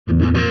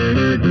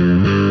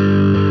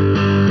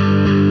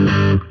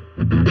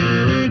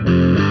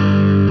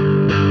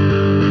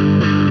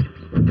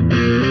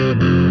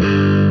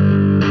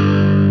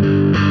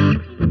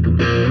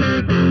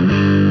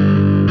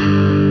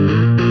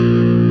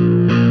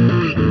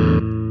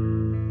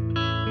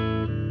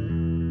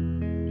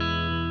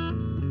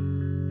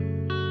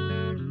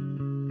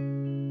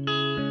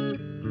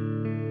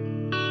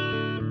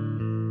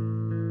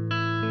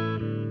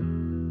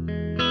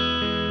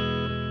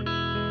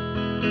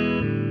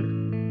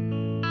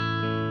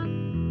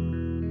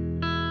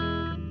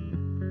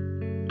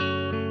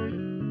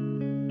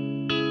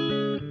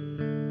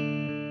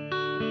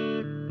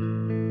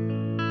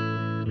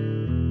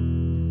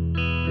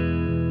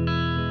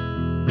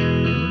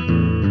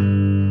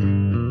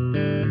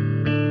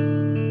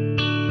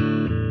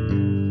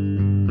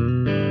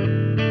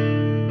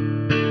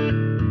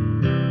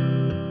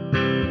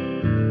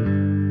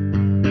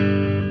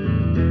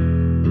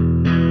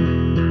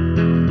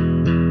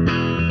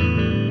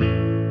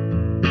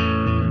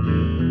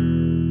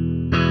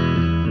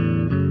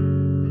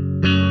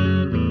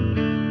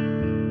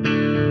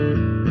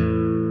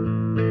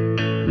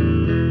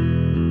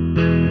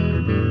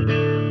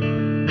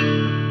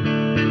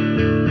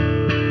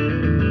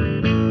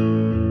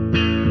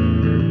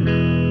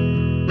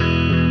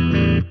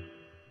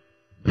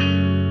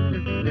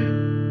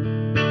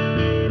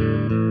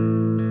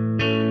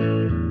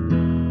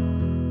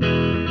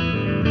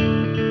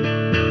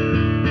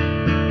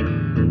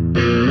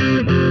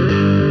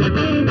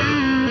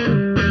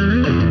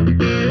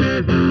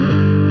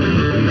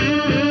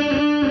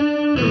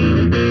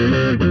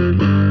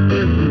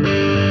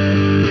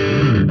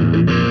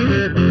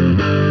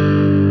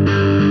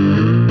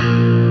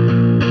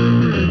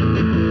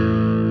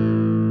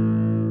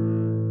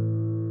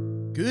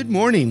Good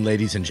morning,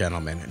 ladies and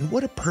gentlemen, and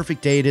what a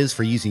perfect day it is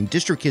for using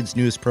DistroKid's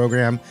newest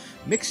program,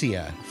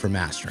 Mixia, for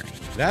mastering.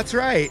 That's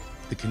right,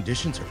 the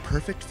conditions are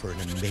perfect for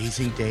an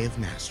amazing day of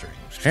mastering.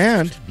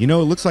 And, it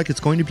looks like it's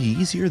going to be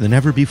easier than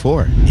ever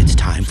before. It's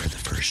time for the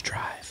first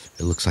drive.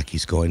 It looks like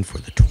he's going for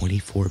the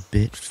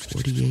 24-bit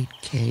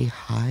 48K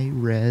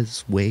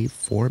high-res wave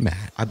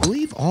format. I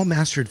believe all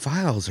mastered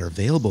files are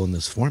available in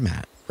this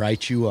format.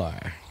 Right you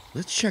are.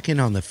 Let's check in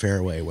on the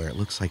fairway where it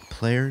looks like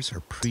players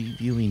are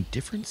previewing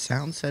different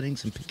sound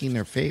settings and picking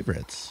their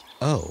favorites.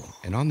 Oh,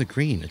 and on the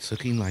green, it's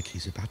looking like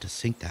he's about to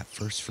sync that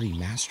first free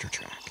master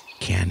track.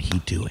 Can he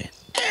do it?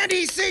 And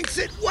he syncs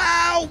it!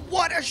 Wow,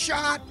 what a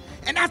shot!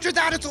 And after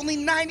that, it's only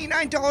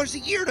 $99 a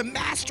year to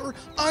master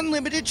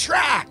unlimited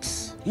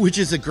tracks. Which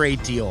is a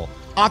great deal.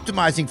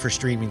 Optimizing for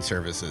streaming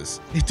services.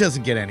 It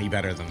doesn't get any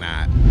better than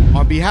that.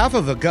 On behalf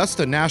of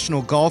Augusta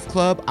National Golf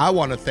Club, I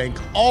want to thank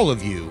all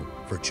of you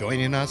for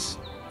joining us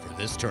for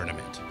this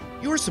tournament.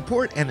 Your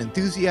support and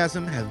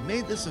enthusiasm have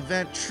made this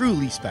event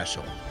truly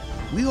special.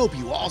 We hope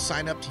you all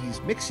sign up to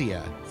use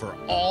Mixia for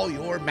all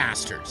your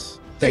masters.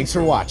 Thanks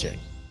for watching.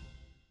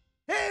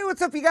 Hey,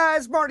 what's up, you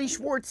guys? Marty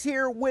Schwartz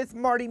here with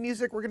Marty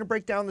Music. We're going to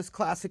break down this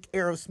classic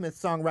Aerosmith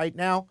song right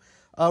now.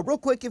 Real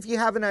quick, if you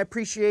haven't, I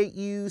appreciate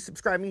you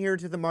subscribing here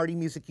to the Marty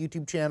Music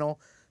YouTube channel.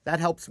 That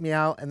helps me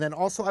out. And then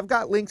also, I've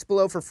got links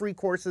below for free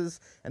courses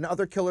and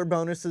other killer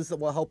bonuses that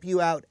will help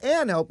you out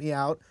and help me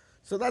out.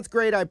 So that's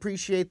great. I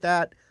appreciate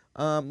that.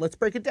 Let's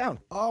break it down.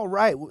 All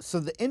right. So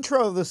the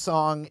intro of the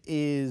song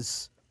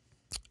is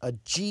a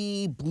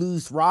G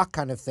blues rock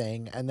kind of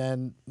thing. And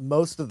then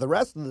most of the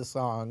rest of the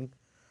song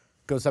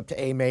goes up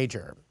to A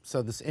major.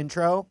 So this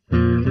intro.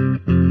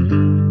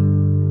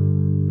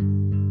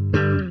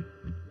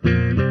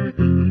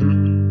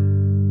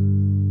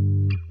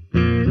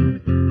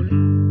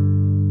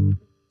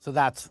 So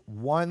that's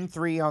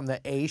 1-3 on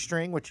the A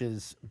string, which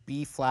is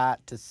B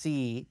flat to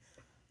C,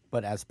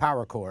 but as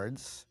power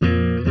chords.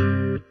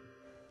 And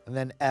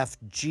then F,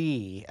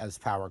 G as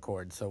power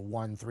chords, so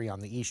 1-3 on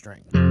the E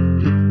string.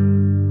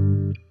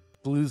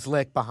 Blues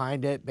lick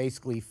behind it,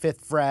 basically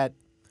 5th fret,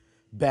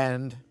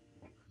 bend.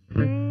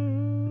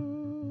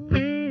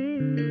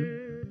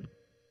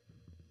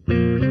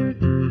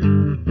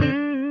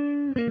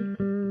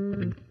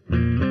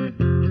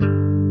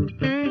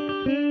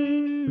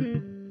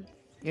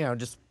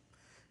 Just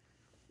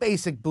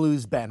basic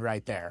blues bend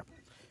right there.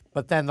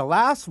 But then the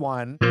last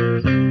one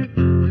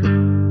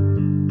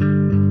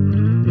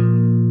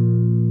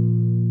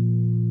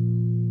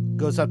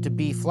goes up to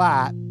B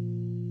flat,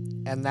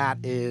 and that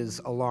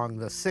is along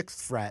the 6th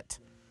fret.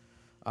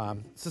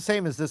 It's the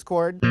same as this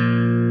chord,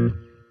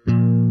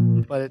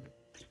 but it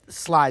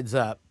slides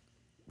up.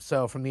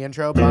 So from the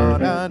intro,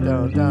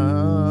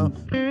 ba-da-da-da.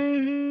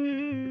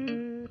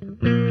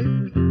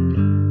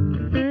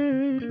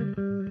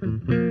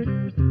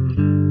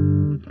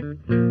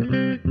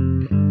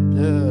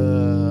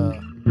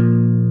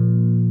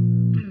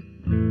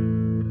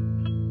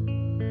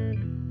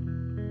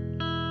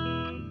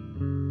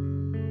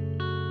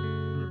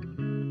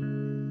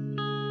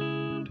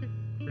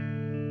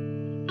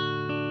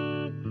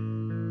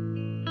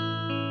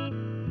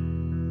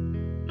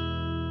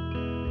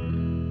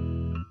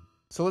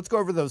 So let's go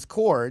over those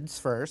chords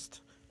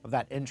first of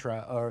that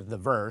intro or the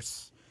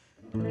verse.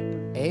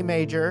 A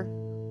major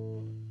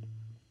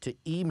to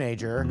E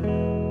major,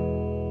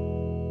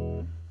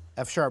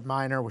 F sharp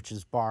minor, which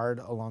is barred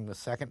along the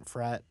 2nd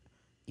fret,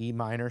 E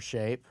minor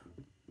shape,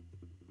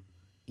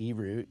 E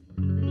root,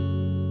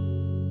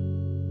 and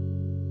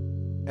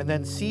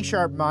then C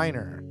sharp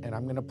minor. And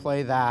I'm going to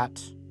play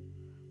that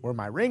where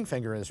my ring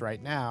finger is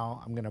right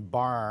now. I'm going to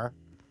bar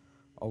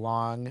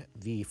along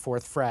the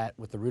 4th fret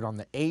with the root on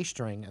the A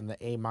string and the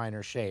A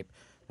minor shape.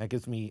 That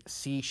gives me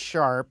C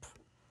sharp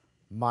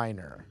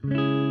minor.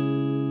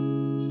 And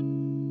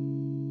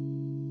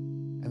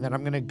then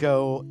I'm going to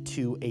go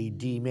to a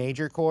D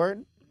major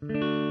chord,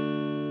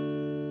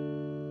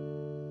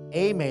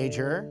 A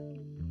major,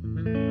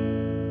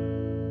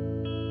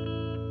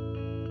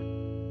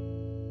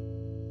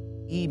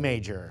 E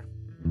major.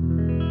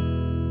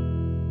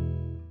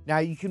 Now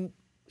you can,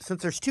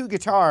 since there's 2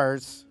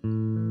 guitars,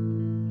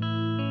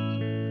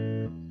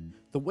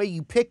 the way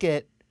you pick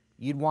it,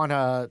 you'd want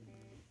to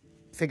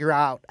figure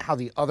out how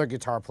the other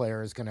guitar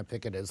player is going to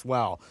pick it as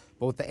well.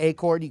 But with the A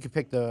chord, you can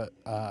pick the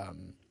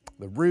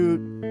root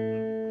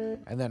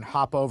and then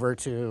hop over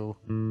to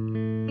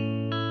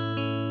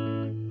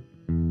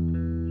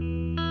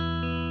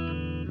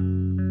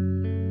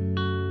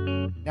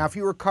now. If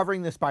you were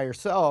covering this by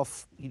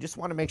yourself, you just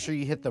want to make sure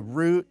you hit the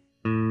root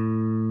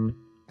and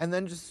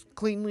then just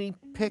cleanly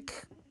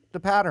pick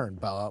the pattern.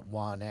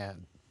 Ba-1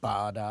 and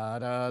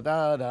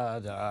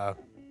ba-da-da-da-da-da.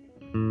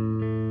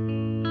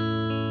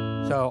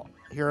 So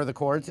here are the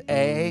chords: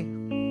 A,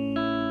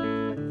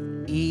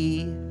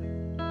 E,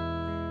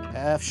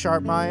 F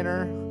sharp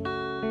minor,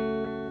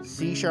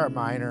 C sharp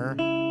minor,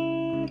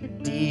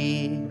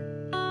 D,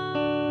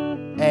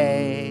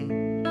 A,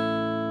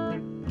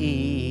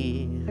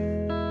 E,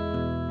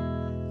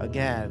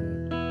 again,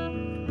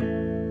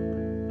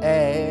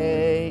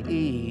 A,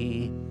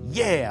 E,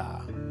 Yeah.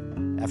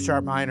 F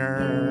sharp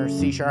minor,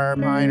 C sharp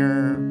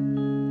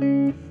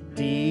minor,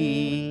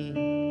 D,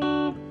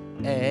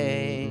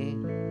 A,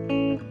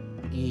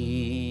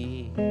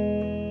 E.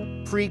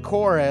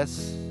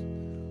 Pre-chorus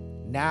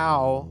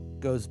now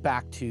goes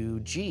back to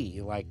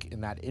G, like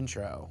in that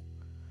intro.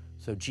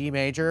 So G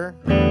major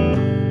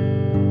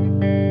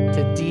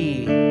to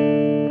D,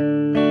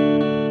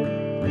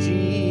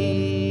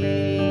 G,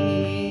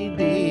 D,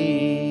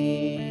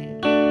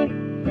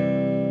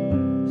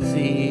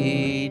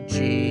 C, G,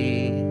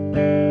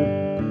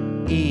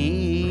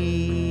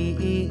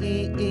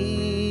 E.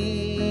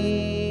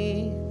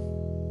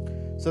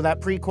 So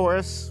that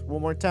pre-chorus,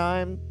 one more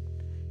time,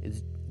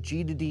 is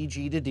G to D,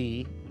 G to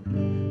D.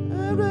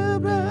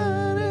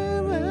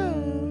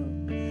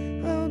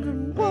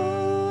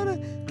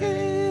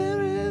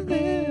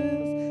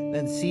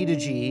 Then C to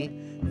G.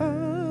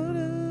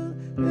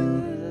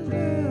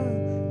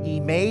 E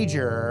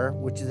major,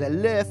 which is a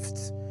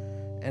lift,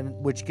 and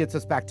which gets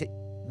us back to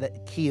the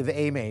key of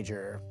A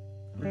major.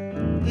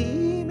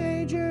 E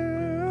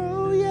major,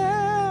 oh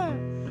yeah.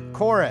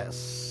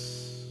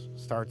 Chorus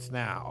starts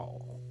now.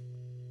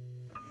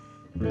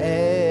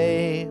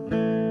 A,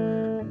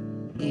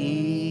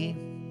 E,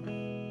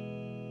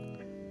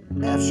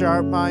 F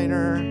sharp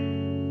minor,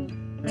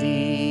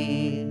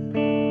 D.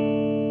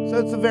 So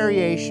it's a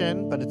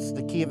variation, but it's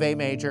the key of A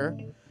major.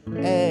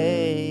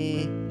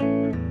 A,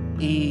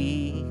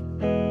 E,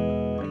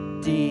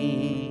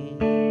 D.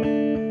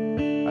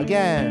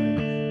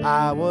 Again,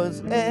 I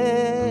was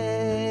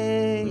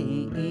A,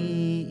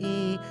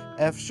 E,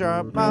 F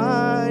sharp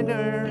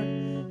minor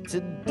to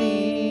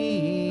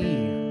D,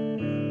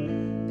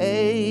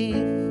 A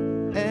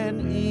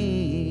and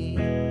E,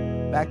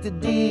 back to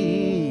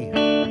D.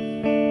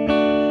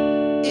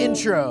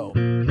 Intro.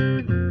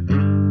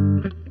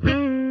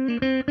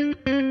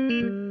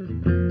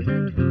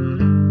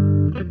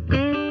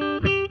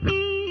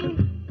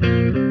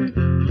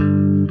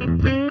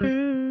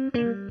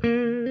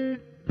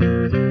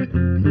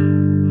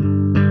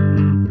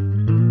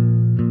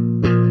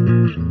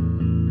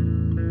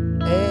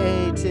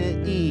 A to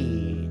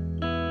E,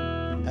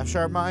 F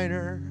sharp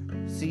minor,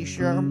 C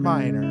sharp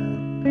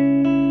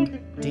minor,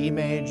 D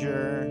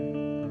major,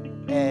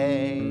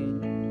 A,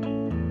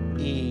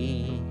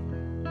 E.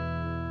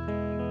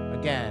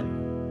 Again,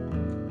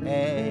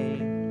 A,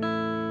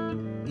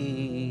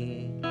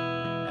 E,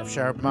 F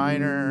sharp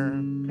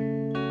minor,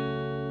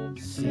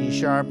 C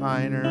sharp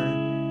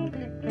minor,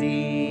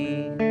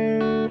 D,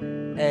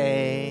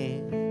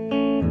 A,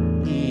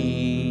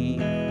 E.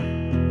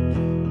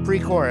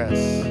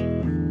 Pre-chorus,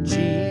 G,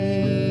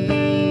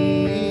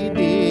 D,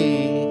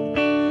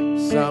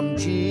 some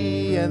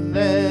G and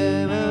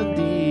then a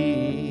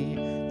D,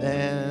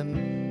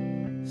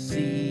 then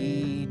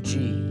C,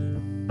 G.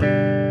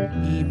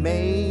 E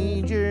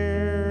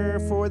major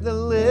for the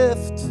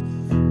lift,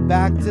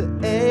 back to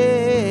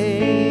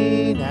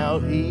A, now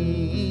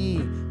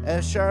E,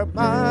 F sharp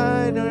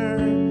minor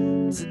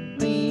to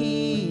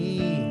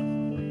D,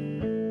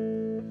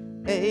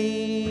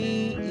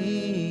 A,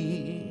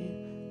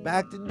 E,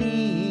 back to D.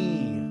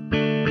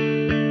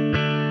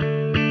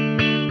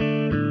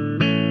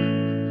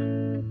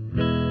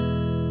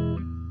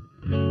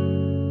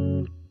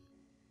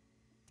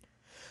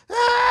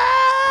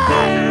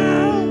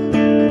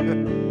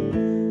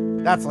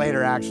 That's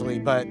later, actually,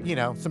 but, you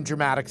know, some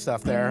dramatic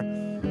stuff there.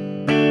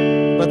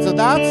 But so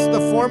that's the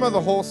form of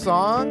the whole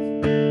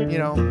song, you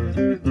know.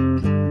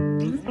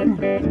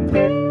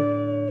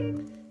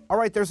 All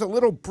right, there's a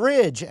little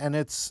bridge, and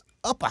it's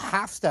up a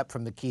half step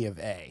from the key of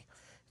A.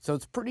 So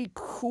it's pretty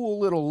cool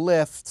little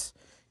lift.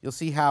 You'll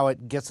see how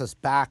it gets us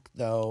back,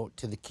 though,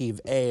 to the key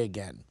of A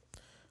again.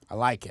 I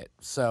like it.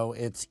 So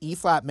it's E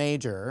flat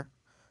major.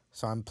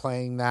 So I'm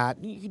playing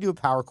that. You can do a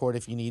power chord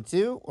if you need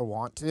to or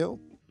want to.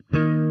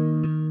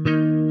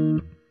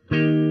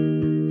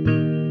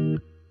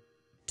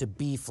 To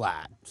B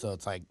flat. So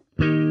it's like.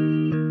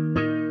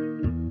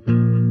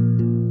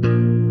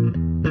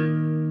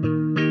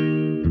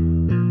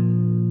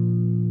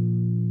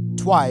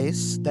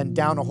 Twice, then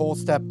down a whole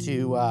step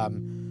to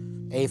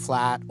A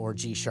flat or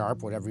G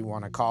sharp, whatever you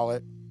want to call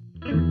it.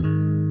 I've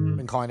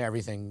been calling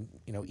everything,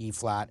 you know, E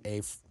flat,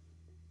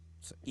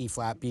 so E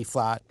flat, B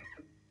flat.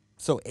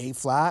 So A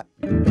flat.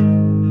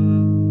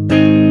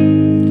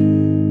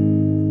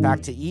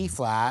 Back to E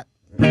flat.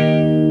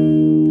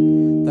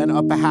 Then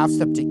up a half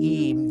step to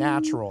E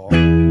natural.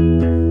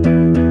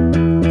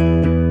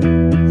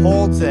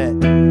 Holds it.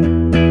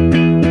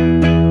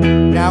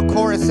 Now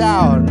chorus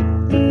out.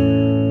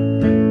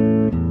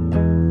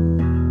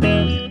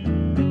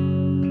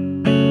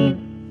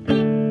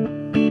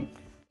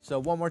 So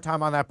one more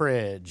time on that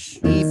bridge.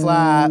 E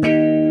flat,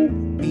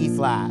 B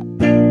flat,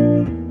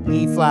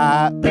 E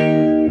flat,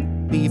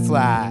 B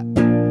flat,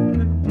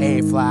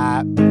 A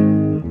flat,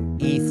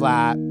 E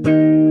flat,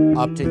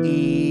 up to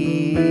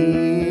E.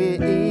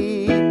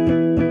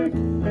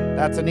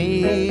 That's an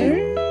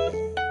E.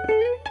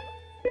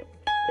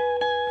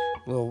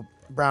 Little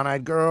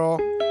brown-eyed girl.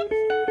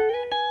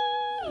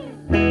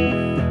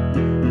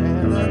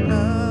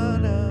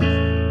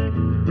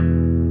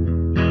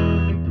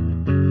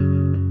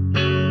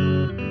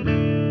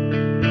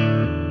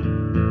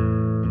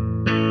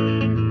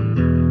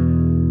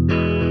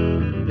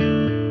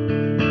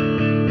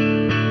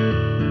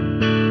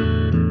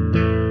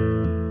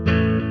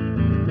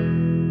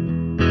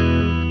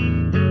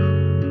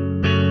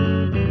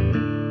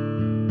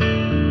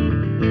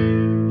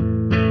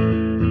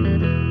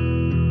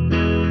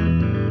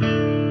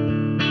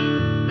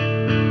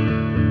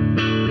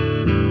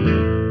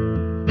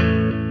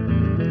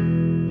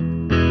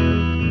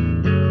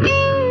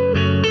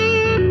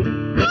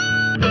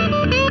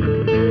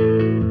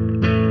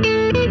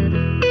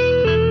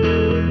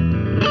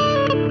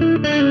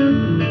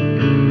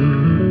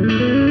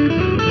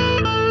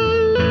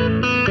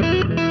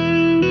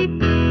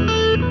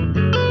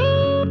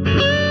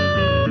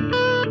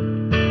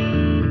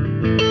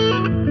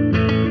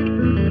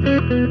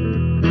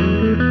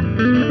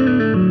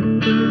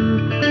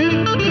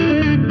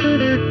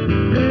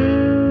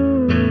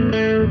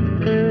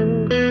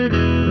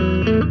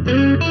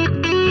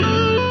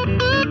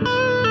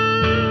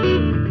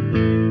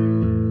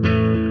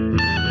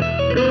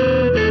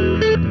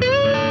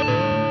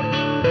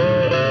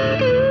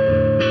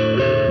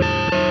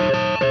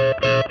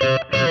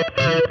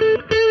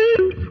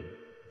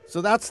 So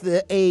that's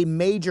the A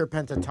major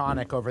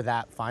pentatonic over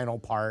that final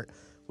part,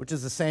 which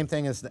is the same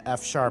thing as the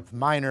F sharp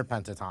minor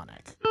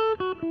pentatonic.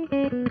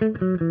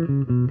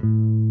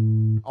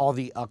 All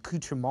the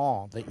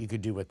accoutrement that you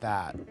could do with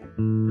that.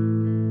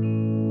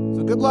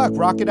 So good luck,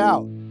 rock it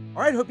out.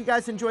 All right, hope you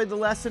guys enjoyed the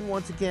lesson.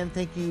 Once again,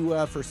 thank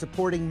you for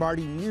supporting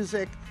Marty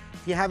Music.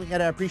 If you haven't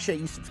yet, I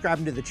appreciate you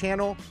subscribing to the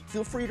channel.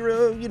 Feel free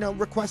to,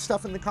 request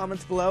stuff in the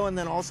comments below. And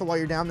then also while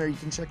you're down there, you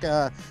can check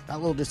that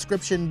little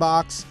description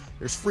box.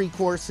 There's free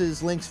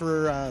courses, links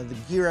for the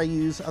gear I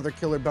use, other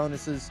killer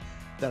bonuses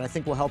that I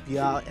think will help you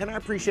out. And I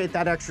appreciate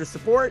that extra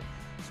support.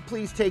 So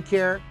please take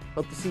care.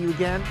 Hope to see you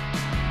again.